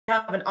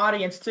have an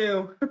audience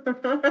too.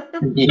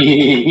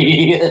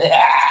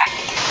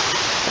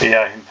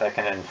 Yeah, that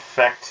can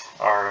infect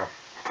our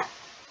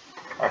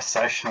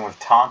session with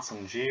taunts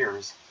and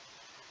jeers.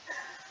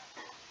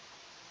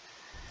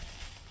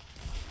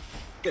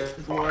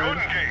 Good lord.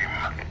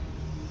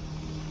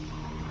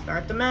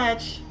 Start the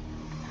match.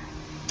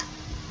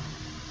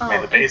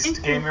 May the base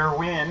gamer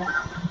win.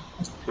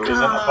 Who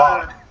isn't a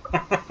bot.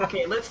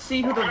 Okay, let's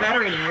see who the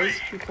veteran is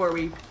before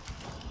we...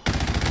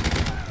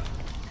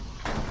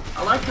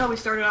 I like how we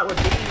started out with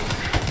these.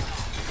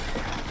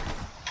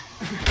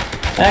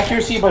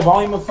 Accuracy by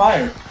volume of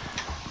fire.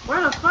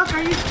 Where the fuck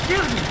are you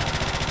shooting?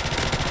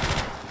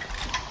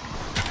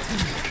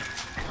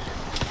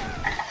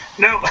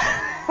 No!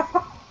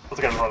 I was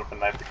gonna run up and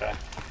knife the guy.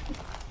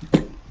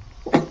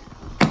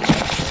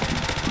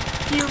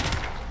 You.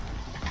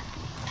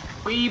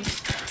 Weebs.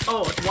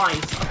 Oh, it's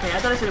Weiss. Okay, I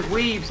thought I said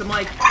weebs. I'm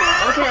like,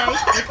 okay.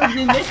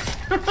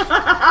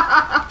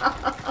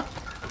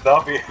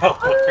 That'll be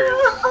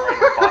hilarious.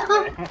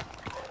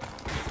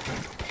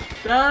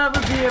 That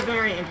would be a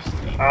very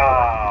interesting.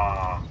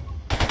 Ah.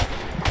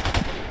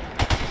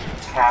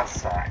 Cat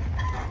sack.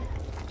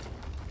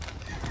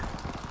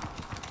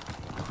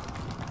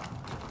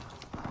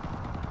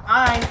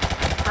 Hi,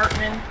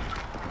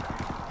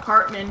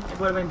 Cartman. It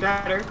would have been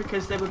better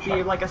because that would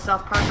be like a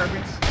South Park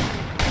reference.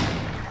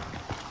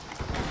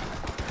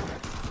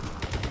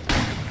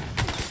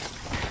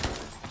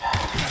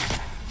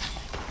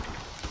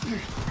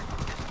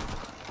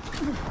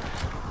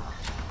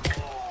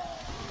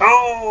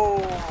 Oh!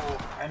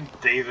 And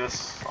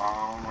Davis.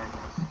 Oh my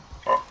goodness.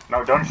 Oh,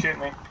 no, don't shoot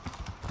me.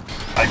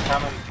 I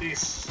come in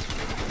peace.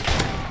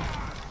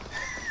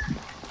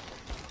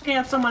 Looking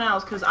at someone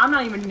else, because I'm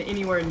not even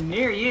anywhere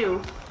near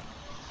you.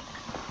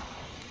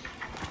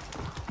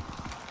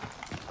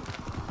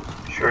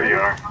 Sure you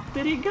are.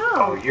 Where did he go?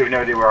 Oh, you have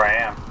no idea where I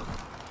am.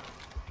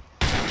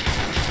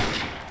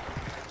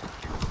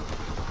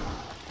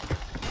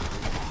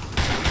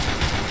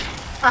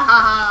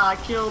 Hahaha, I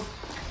killed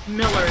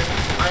Miller.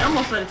 I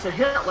almost said it said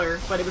Hitler,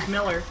 but it was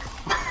Miller.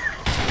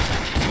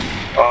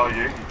 Oh,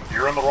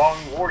 you're in the wrong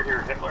war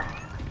here, Hitler.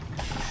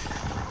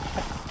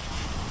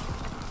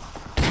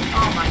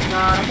 Oh my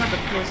god, I got the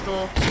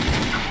pistol. I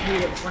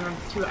hate it when I'm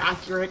too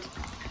accurate.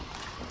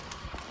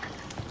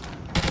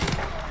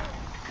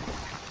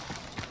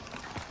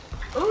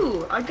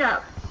 Ooh, I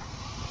got...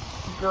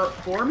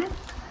 Borman?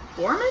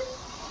 Borman?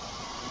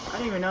 I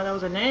didn't even know that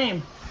was a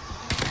name.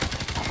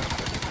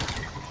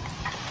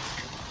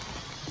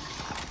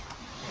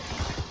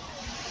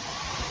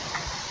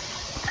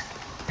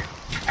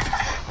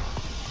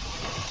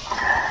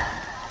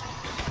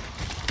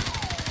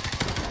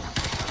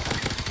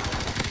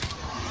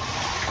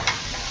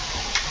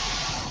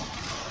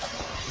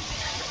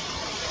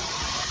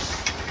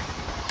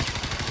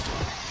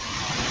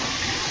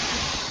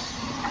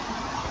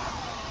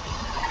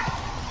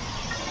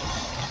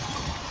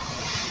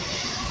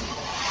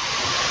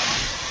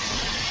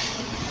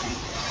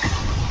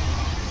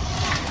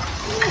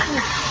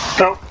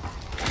 Nope.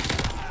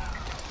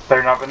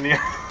 They're not in the...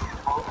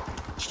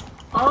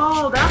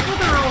 Oh, that's where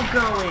they're all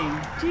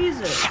going.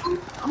 Jesus.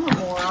 I'm a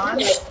moron.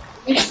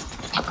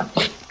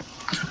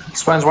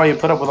 Explains why you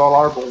put up with all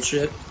our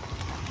bullshit.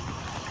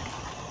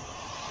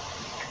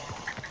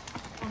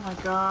 Oh my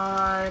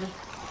god.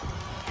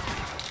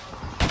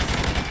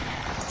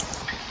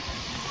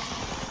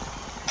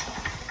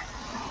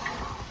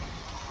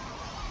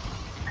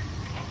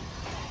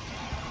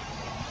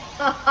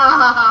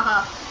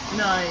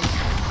 Nice.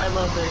 I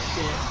love this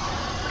shit.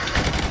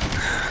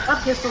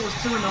 That pistol was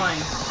too annoying.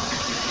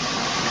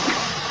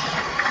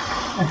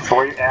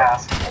 Before you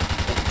ask.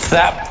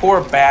 That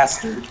poor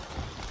bastard.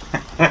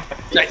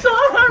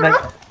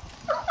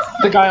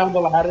 The guy on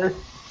the ladder.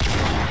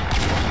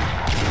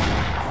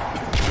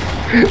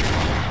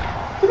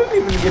 He didn't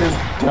even get his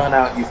gun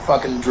out, you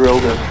fucking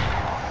drilled him.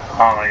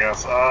 Oh my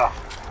gosh,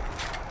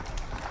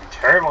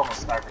 terrible on the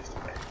snipers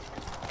today.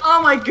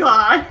 Oh my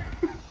god.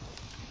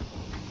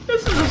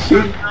 This is a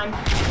shotgun.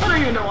 I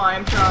don't even know why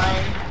I'm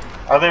trying.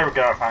 Oh, there we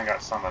go, I finally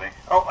got somebody.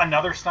 Oh,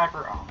 another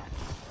sniper? Oh my.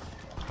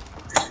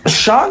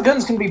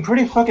 Shotguns can be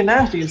pretty fucking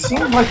nasty. It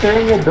seems like they're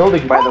in your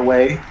building, by the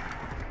way.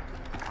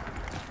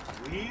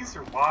 Weeze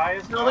or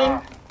Wise?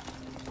 Building?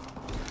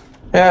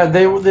 Yeah,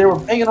 they were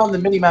hanging on the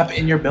minimap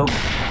in your building.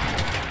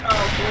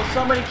 Oh, well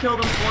somebody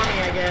killed them for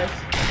me, I guess.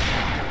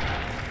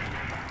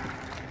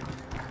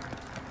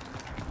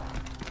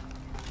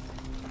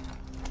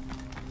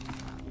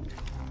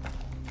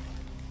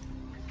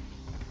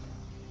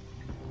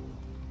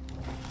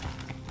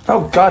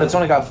 Oh god, it's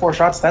only got 4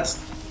 shots? That's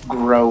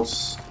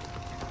gross.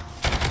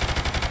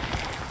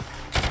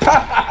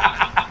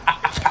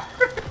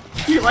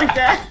 You like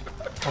that?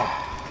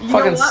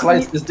 Fucking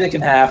slice this dick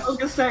in half. I was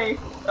gonna say,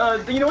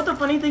 you know what the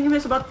funny thing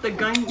is about the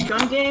gun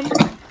game?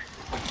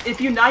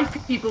 If you knife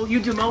people, you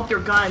demote their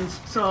guns,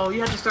 so you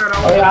have to start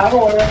over. Oh yeah, I'm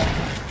aware.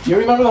 You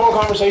remember the whole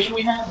conversation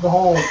we had? The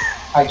whole,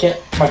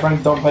 my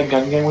friends don't play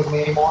gun game with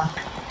me anymore?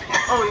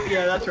 Oh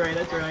yeah, that's right,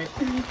 that's right.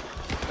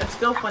 That's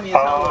still funny as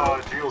hell.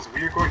 Oh, Jules,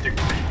 we're going to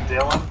greet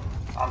Dylan.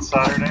 on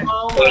Saturday.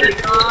 Oh my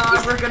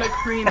god, we're gonna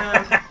cream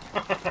him.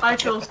 I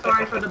feel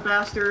sorry for the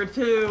bastard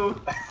too.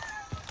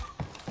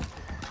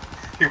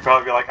 You'd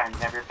probably be like, I'm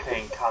never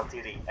playing Call of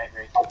Duty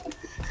ever.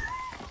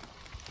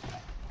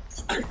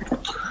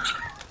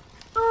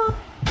 Oh,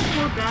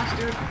 poor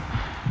bastard.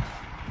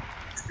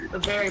 The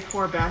very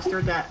poor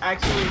bastard that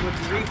actually would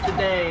reap the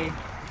day.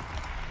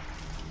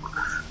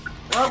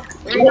 Well,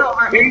 there you go,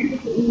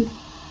 Hartman.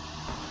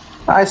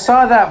 I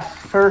saw that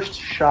first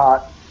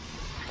shot.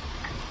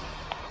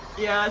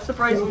 Yeah,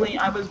 surprisingly,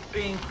 I was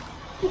being...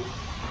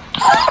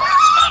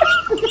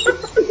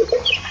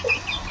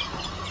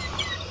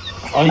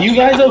 Are you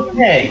guys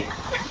okay?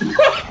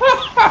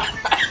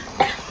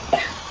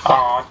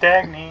 Aw,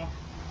 Dagny.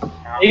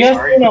 Are you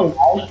guys doing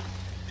alright?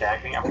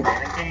 Dagny, I'm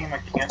playing a game. I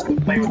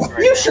can't play with you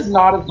right You now. should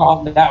not have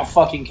gotten that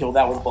fucking kill.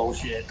 That was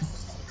bullshit.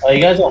 Are you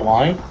guys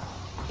online?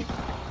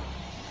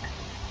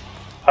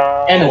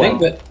 And I think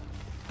that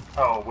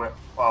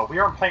We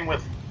aren't playing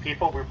with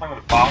people. We were playing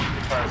with bots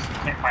because we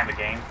can't find the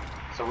game.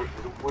 So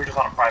we're just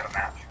on a private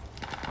match.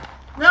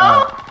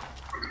 No!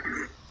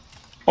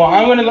 Well,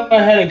 I'm gonna go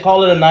ahead and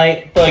call it a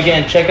night. But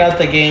again, check out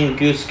the game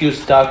Goose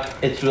Goose Duck.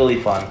 It's really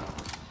fun.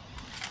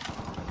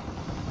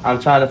 I'm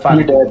trying to find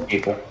You're dead.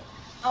 people.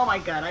 Oh my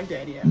god, I'm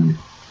dead, yeah.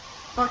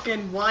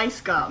 Fucking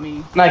Weiss got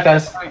me. Night,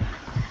 guys. Alright.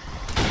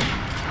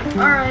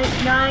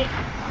 Alright, night.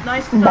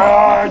 Nice to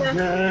talk to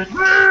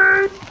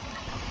you.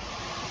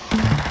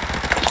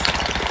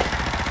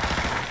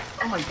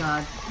 Oh my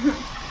god.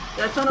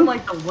 That sounded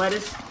like the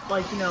wettest,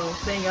 like, you know,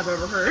 thing I've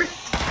ever heard.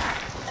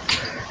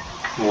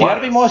 you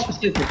gotta be more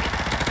specific.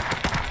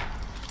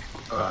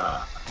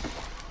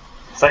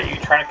 Is that you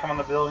trying to come in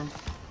the building?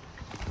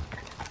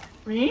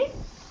 Me?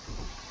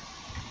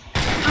 I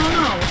don't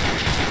know.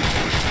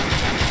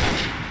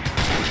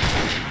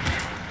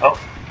 Oh.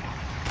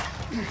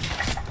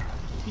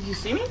 Did you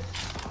see me?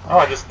 Oh,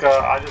 I just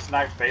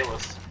knifed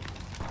Bayless.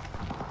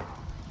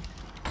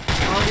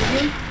 Oh,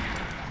 did you?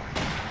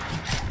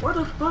 Where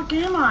the fuck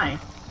am I?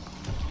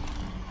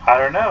 I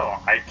don't know.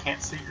 I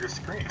can't see your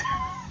screen.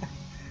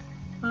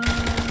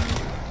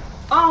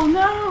 Oh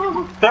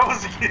no! That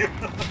was you.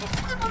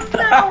 Oh,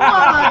 no,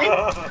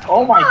 why?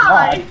 Oh my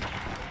Why? god.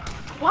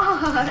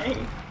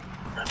 Why?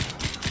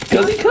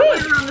 Because he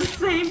could. We're on the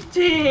same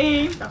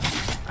team. Oh,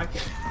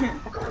 okay.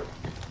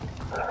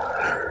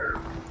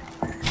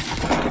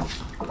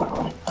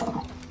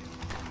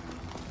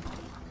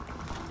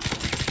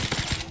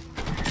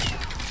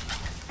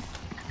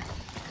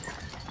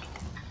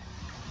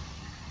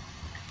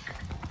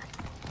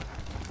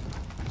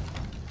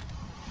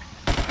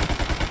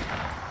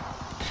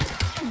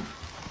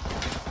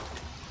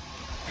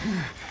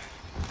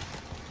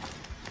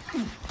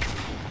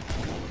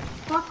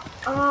 Fuck.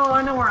 Oh,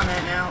 I know where I'm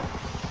at now.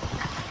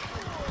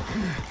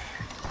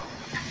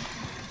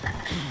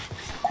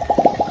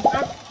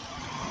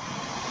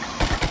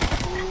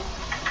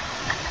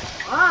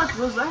 What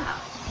was that?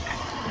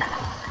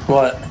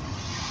 What?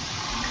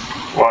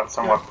 What?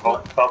 Somewhat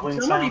bubbling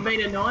Somebody sound? made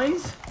a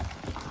noise?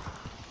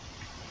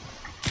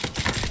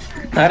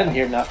 I didn't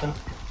hear nothing.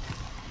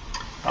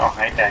 Oh,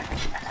 hey, Dagny.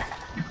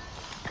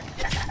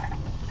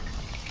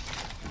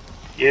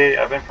 Yay,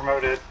 I've been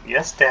promoted.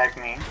 Yes,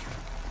 Dagny.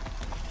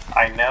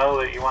 I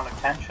know that you want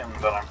attention,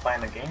 but I'm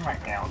playing the game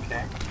right now,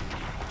 okay?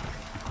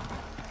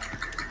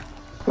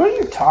 Who are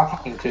you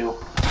talking to?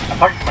 I'm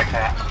talking to my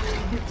cat.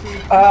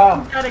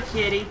 Got a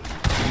kitty.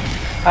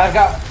 I've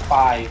got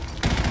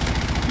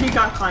 5. You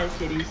got 5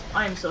 kitties.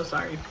 I am so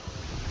sorry.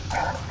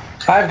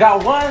 I've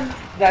got one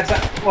that's,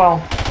 well,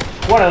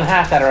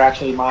 1.5 that are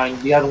actually mine.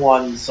 The other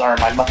ones are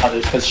my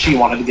mother's because she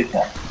wanted to get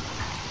them.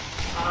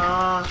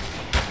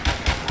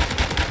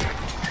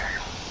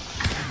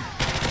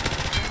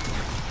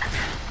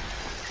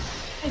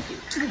 Thank you.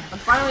 I'm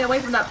finally away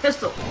from that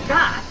pistol.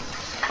 God.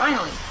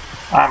 Finally.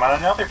 I'm on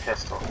another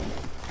pistol.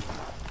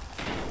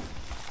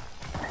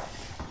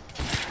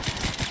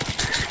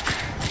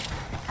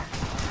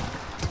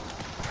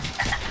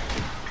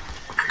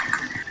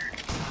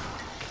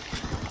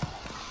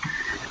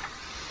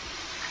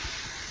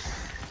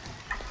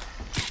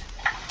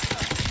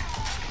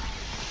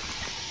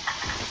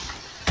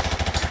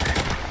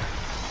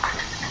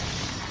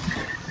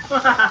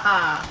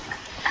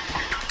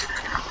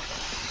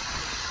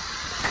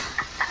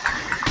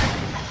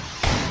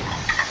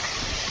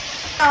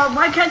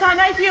 Why can't I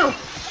knife you?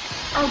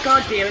 Oh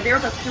god damn it,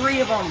 there's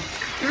 3 of them.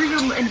 3 of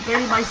them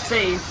invaded my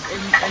space,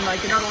 and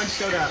like another one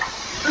showed up.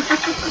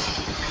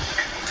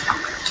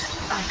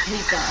 I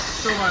hate that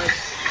so much.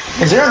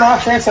 Is there an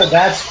off chance that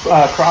that's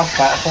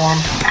cross-platform?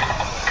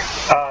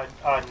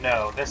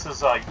 No. This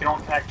is, you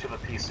don't connect to the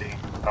PC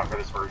for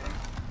this version.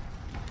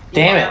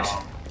 Damn it.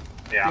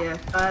 Yeah. Yeah,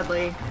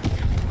 sadly.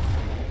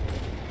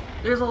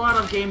 There's a lot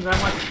of games I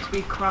want to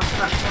be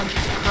cross-platform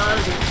just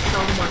because it's so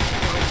much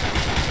fun.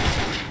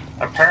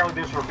 Apparently,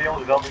 this revealed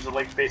developers are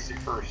like basic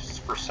for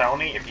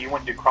Sony. If you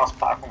went to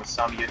cross-platform with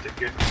Sony, you have to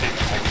pay them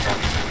extra.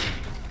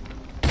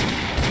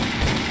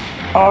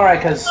 Alright,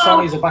 because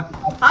Sony's a bunch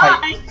of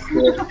Hi!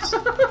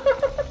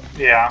 type.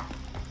 Yeah.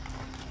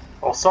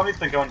 Well, Sony's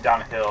been going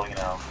downhill, you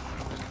know.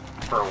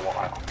 for a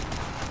while.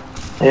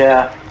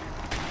 Yeah.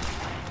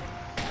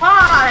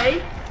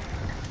 Why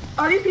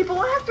are these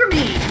people after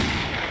me?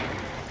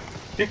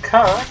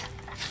 Because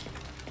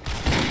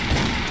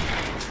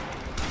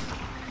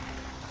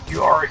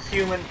you are a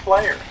human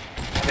player,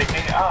 and the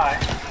AI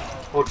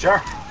will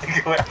generally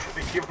go after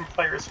the human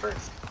players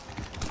first.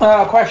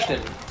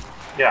 Question.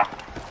 Yeah.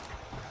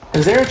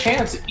 Is there a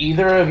chance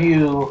either of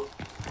you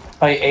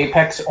play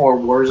Apex or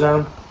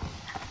Warzone?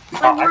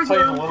 I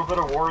played a little bit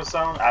of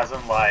Warzone, as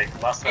in like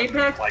less than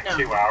Apex? like No.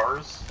 2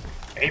 hours.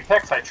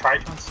 Apex, I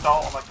tried to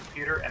install on my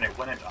computer, and it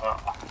wouldn't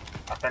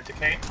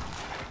authenticate.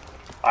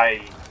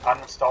 I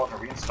uninstalled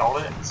and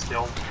reinstalled it, and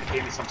still it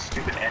gave me some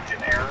stupid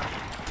engine error.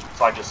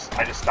 So I just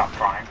stopped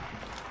trying.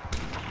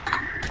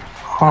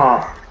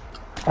 Huh.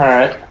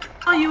 Alright.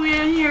 Oh, you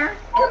in here?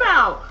 Come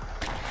out.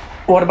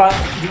 What about,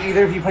 do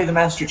either of you play the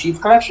Master Chief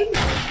Collection?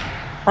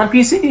 On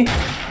PC?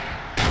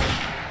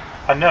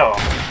 No.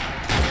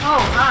 Oh,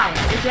 hi.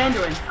 It's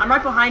Anduin. I'm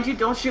right behind you.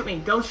 Don't shoot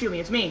me. Don't shoot me.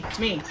 It's me. It's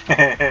me.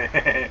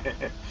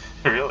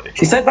 Really?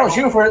 She said don't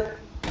shoot her.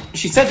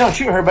 She said don't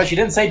shoot her, but she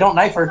didn't say don't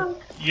knife her.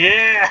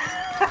 Yeah!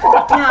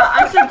 Yeah,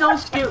 I said don't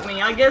shoot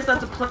me. I guess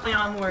that's a play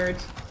on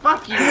words.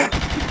 Fuck you.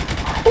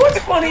 What's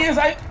funny is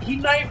he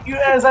knifed you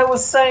as I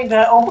was saying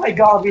that. Oh my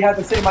god, we had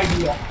the same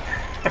idea.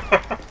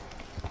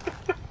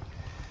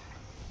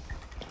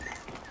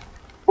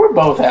 We're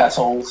both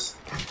assholes.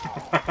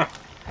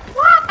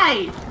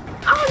 Why?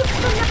 I was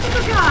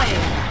the guy.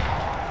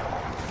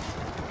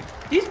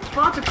 These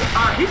bots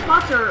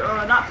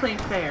are not playing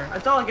fair.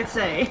 That's all I can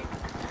say.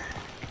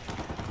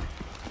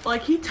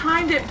 Like, he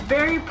timed it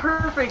very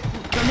perfect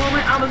the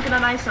moment I was gonna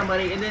knife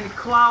somebody, and then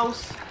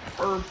Klaus,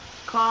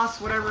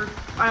 whatever,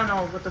 I don't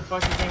know what the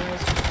fuck his name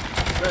is,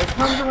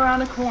 comes around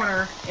the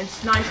corner and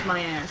snipes my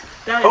ass.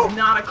 That is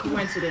not a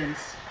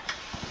coincidence.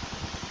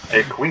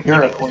 A coincidence.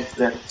 You're a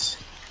coincidence.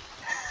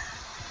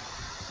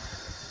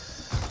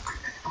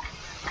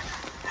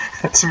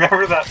 Do you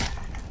remember that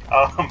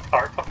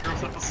Powerpuff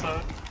Girls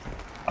episode?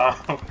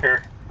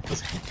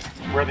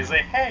 Where they say,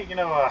 hey, you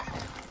know,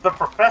 the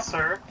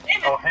professor.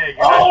 Oh, hey.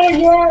 Oh,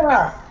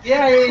 yeah!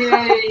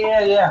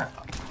 Yeah.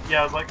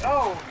 Yeah, I was like,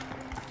 oh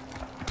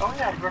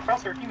yeah, the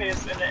professor, he made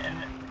us in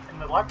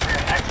the library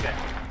an accident.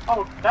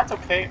 Oh, that's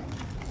okay.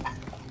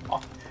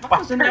 Oh, my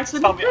was an parents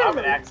accident tell me I'm too.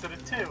 an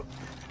accident too.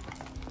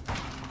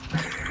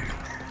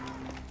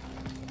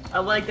 I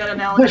like that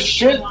analogy. The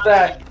shit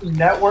that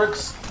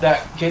networks,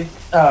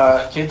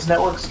 kids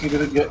networks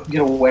could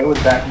get away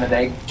with back in the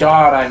day.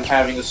 God, I'm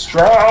having a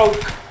stroke!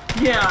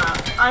 Yeah,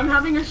 I'm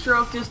having a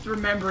stroke just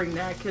remembering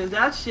that, because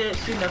that shit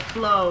shouldn't have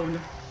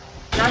flown.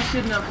 That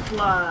shouldn't have flew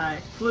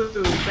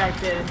back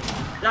then.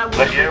 That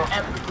would have been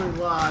epically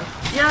lost.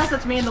 Yes,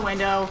 that's me in the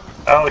window.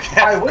 Oh,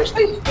 yeah. I wish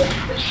they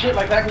did shit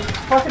like that because it's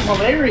fucking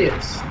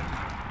hilarious.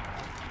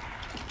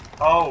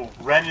 Oh,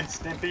 Ren and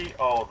Stimpy?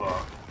 Oh,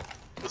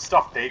 the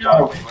stuff they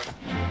got away with.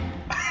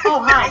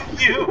 Oh, hi.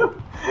 You!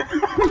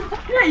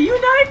 Yeah, you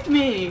knifed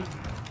me!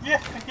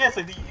 Yes,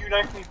 you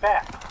knifed me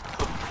back.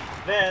 So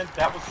then,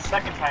 that was the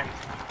second time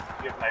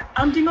you have knifed me.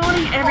 I'm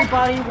demoting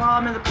everybody while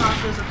I'm in the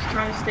process of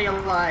trying to stay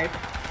alive.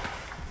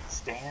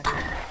 Stand up.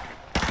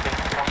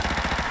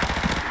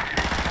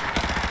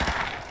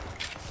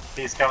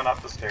 He's coming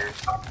up the stairs.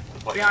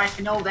 Yeah, I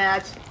know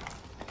that.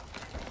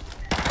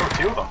 Oh,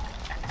 2 of them.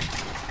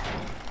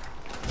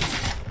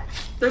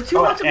 They're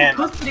too much of a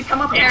pussy to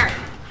come up here.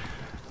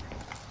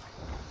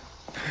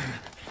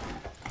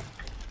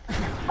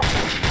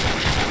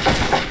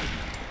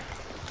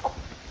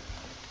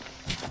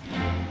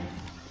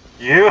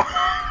 You?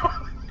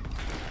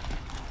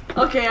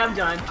 Okay, I'm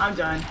done.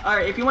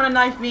 Alright, if you want to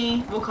knife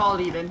me, we'll call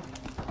it even.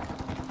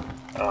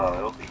 Oh,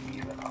 it'll be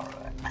even,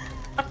 alright.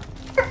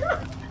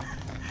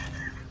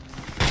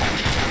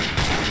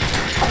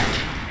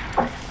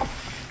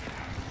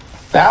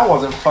 That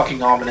wasn't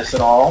fucking ominous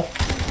at all.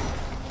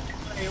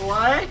 Wait,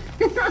 what?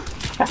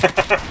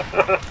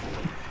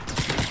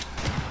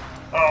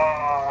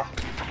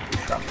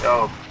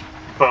 Oh,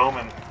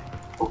 Bowman.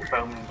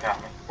 Bowman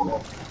got me.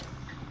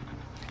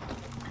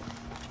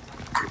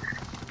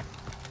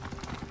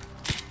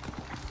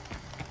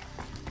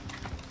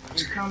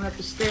 You coming up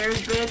the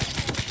stairs, bitch?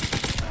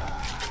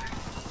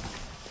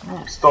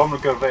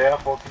 Stormgewehr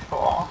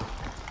 44.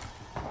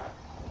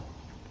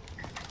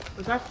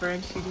 Was that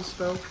French you just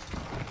spoke?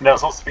 No,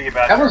 it's supposed to be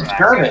about That was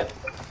German.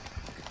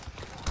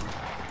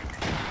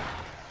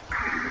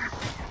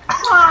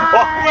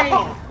 Hi!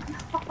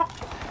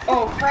 Oh,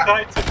 Oh, no!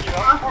 I took you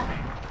out for me.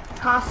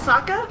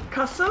 Kasaka?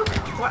 Kasuk?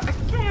 What? I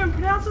can't even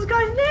pronounce this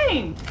guy's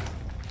name!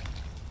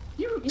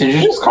 Did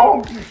you just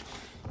call him?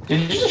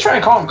 Did you just try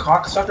and call him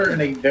cocksucker in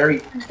a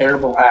very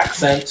terrible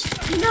accent?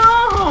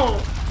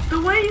 No! The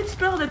way it's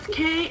spelled, it's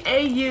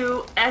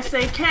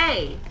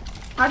K-A-U-S-A-K.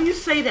 How do you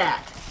say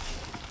that?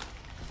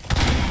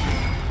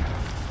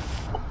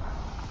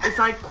 It's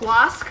like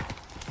Quask?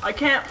 I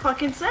can't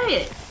fucking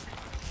say it.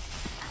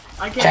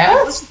 I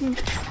guess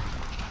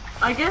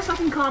I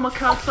can call him a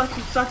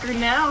cocksucker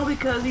now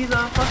because he's a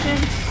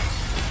fucking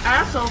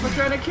asshole for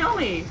trying to kill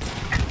me.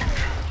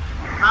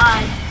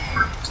 Hi.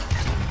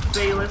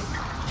 Bayless.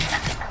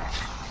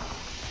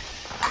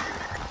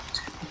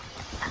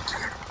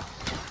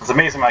 It's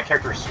amazing my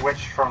character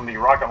switched from the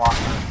rocket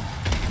launcher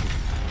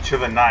to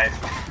the knife.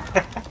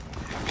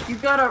 You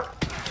got a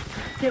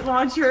hit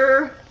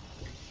launcher.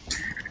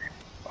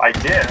 I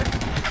did.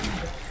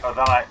 But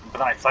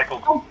then I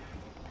cycled. Oh.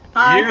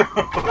 Hi. You.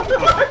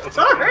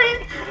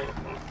 Sorry.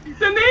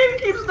 The name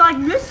keeps like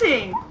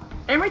missing.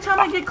 Every time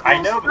I get close.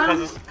 I know because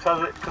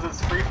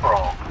it's free for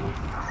all.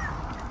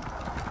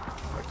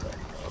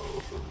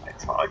 My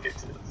target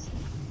is.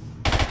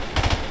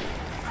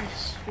 I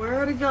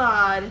swear to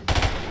God.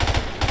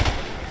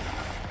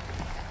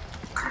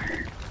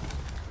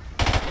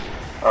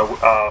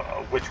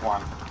 Which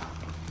one?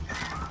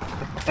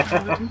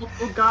 There's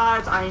multiple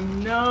gods, I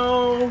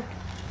know.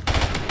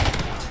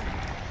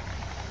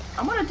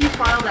 I'm gonna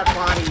defile that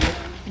body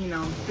if, you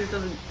know, this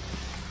doesn't...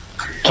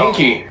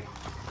 Kinky.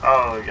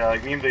 Oh, yeah,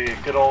 you mean the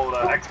good old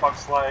Xbox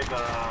slide,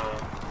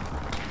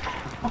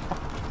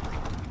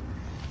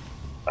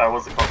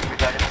 what's it called?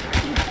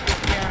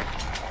 Yeah.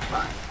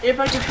 If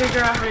I can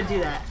figure out how to do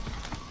that.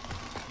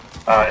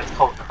 It's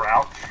called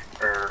crouch,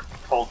 or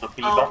hold the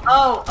B button.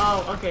 Oh,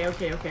 okay.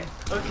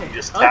 You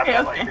just tap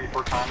it like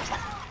 3-4 times.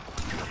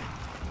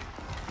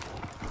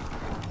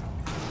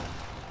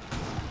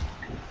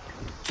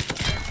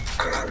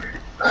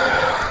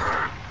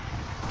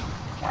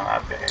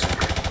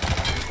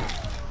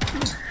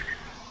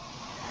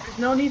 There's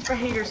no need for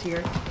haters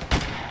here.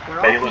 We're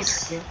all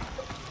Bayless. haters here.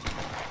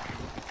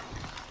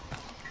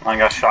 I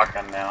got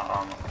shotgun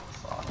now.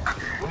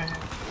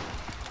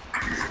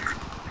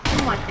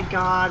 Oh my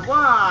God,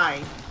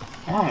 why?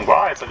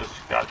 Why? So I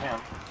just got him.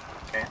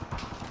 Okay.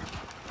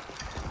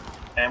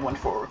 And went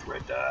forward with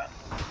red dot.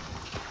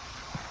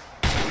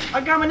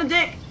 I got him in the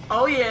dick.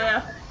 Oh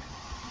yeah.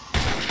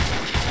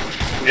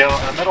 Yeah,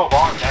 in the middle of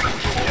arms,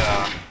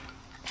 actually,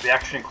 they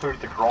actually included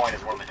the groin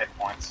as one of the hit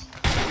points.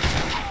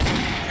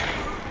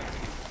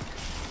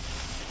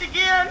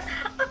 Again.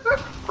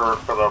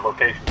 for the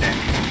location game.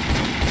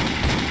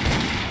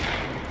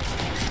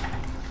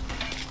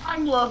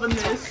 I'm loving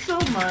this so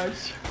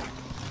much.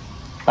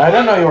 I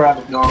didn't know you were at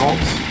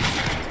McDonald's.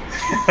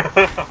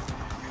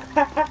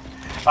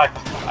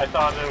 I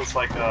thought it was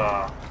like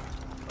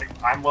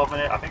I'm loving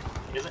it. I think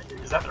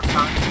is that their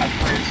current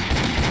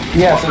catchphrase?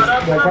 Yes,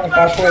 their current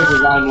catchphrase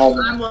is I'm loving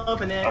it. I'm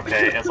loving it.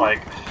 Okay, it's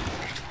like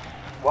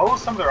what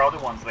was some of their other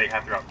ones they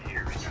had throughout the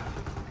years?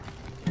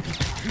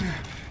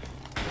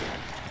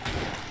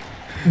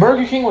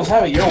 Burger King was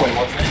have it your way,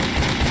 wasn't it?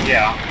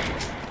 Yeah.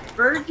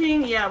 Burger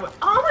King, yeah. But,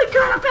 oh my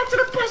God, I'm back to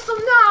the pistol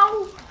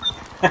now.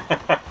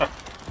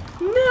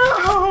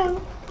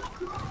 No!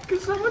 Can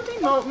someone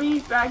demote me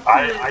back to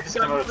I just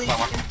demoted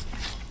someone.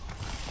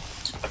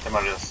 I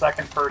demoted a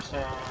second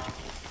person.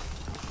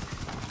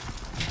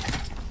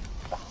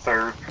 A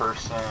third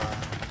person.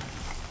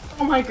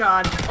 Oh my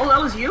God. Oh,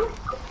 that was you?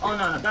 Oh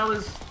no, that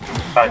was...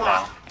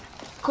 No.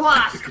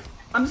 Quask!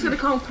 I'm just gonna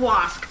call him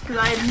Quask, because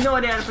I have no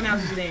idea how to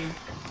pronounce his name.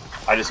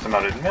 I just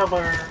demoted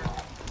Miller.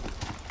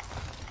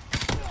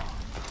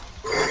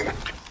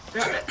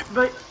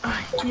 But,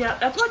 yeah,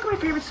 that's like my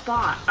favorite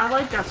spot. I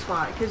like that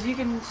spot, because you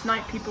can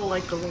snipe people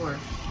like galore.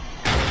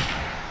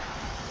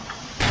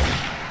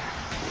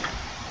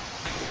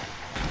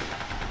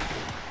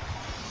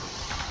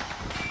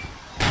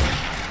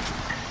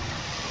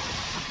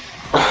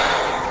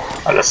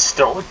 I just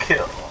stole a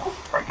kill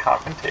from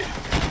confrontation.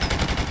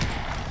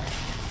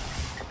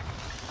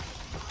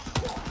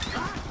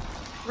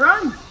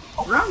 Run!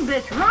 Run,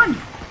 bitch, run!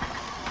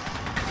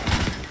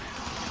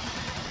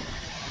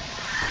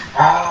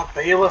 Ah,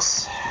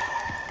 Bayless.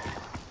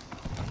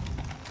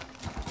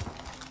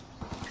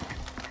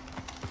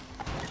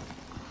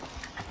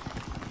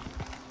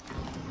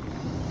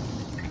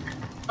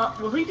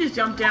 Well, he just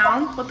jumped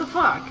down. What the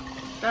fuck?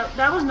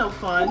 That was no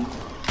fun.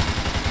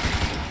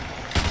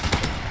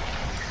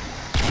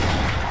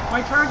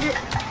 My target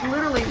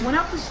literally went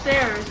up the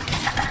stairs.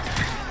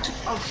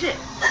 Oh shit!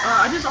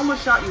 I just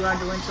almost shot you,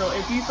 Angelin. So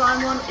if you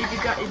find one,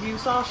 if you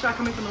saw a shot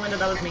coming from the window,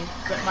 that was me.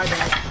 My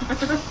bad.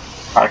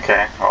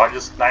 Okay. Well, I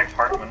just knifed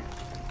Hartman.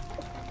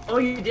 Oh,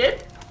 you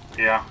did?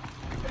 Yeah.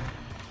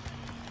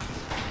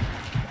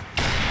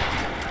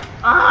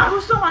 Ah,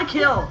 who stole my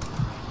kill?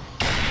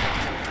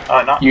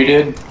 Not You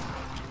did.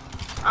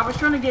 I was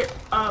trying to get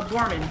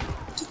Borman.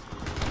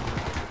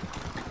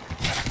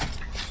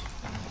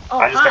 Oh,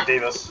 I just hi. got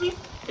Davis.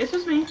 It's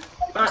just me.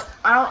 But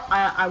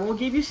I won't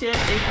give you shit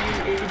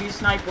if you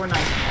snipe or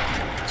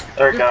knife.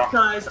 There we go.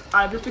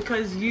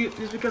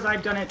 Just because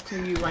I've done it to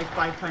you like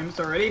 5 times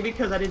already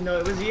because I didn't know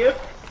it was you.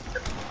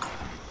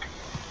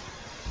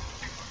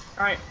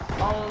 Alright,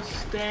 I'll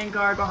stand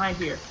guard behind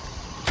here.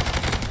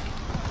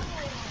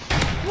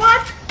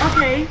 What?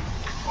 Okay.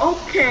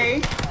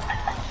 Okay.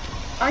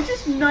 I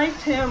just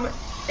knifed him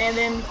and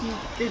then he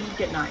didn't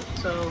get knifed,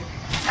 so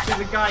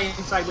there's a guy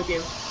inside with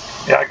you.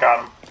 Yeah, I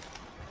got him.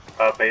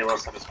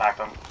 Bayless, I just smacked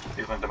him.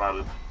 He's been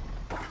demoted.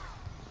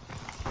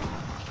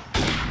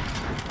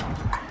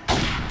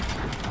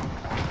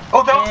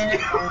 Oh, that was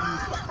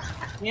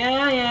you!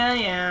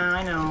 Yeah,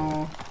 I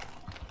know.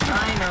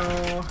 I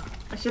know.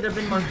 should have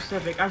been more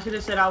specific. I should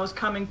have said I was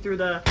coming through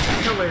the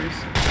pillars,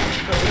 so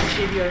at least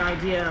give you an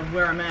idea of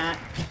where I'm at.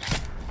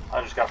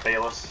 I just got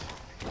Bayless,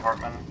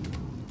 Hartman.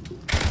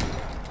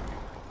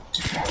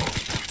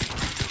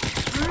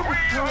 Where the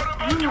hell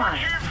am I?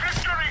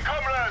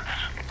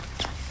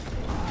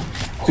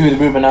 Through the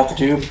movement out the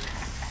tube.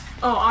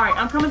 Oh, alright,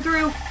 I'm coming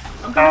through.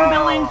 I'm coming to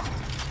building.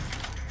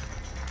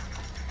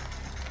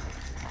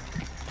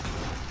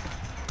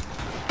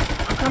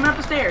 I'm coming up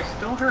the stairs.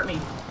 Don't hurt me.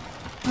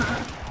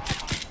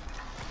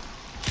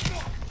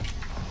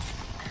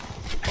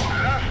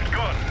 Last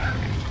gun.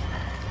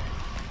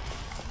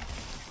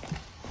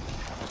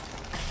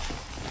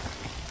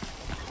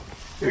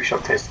 We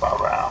shall taste my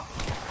wrath.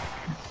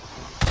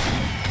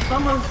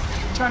 Someone's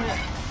trying to...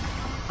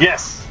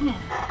 Yes!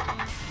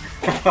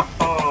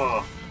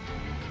 Oh.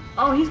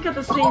 Oh, he's got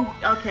the same...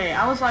 Okay,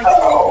 I was like...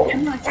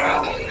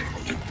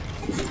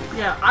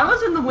 Yeah, I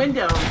was in the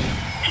window,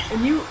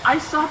 and I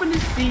saw him to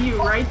see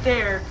you right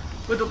there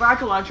with the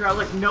rocket launcher. I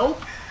was like,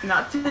 nope,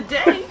 not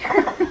today.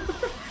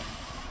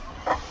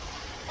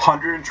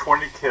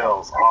 120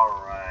 kills.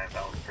 Alright,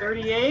 that was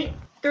great.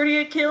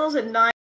 38 kills and 9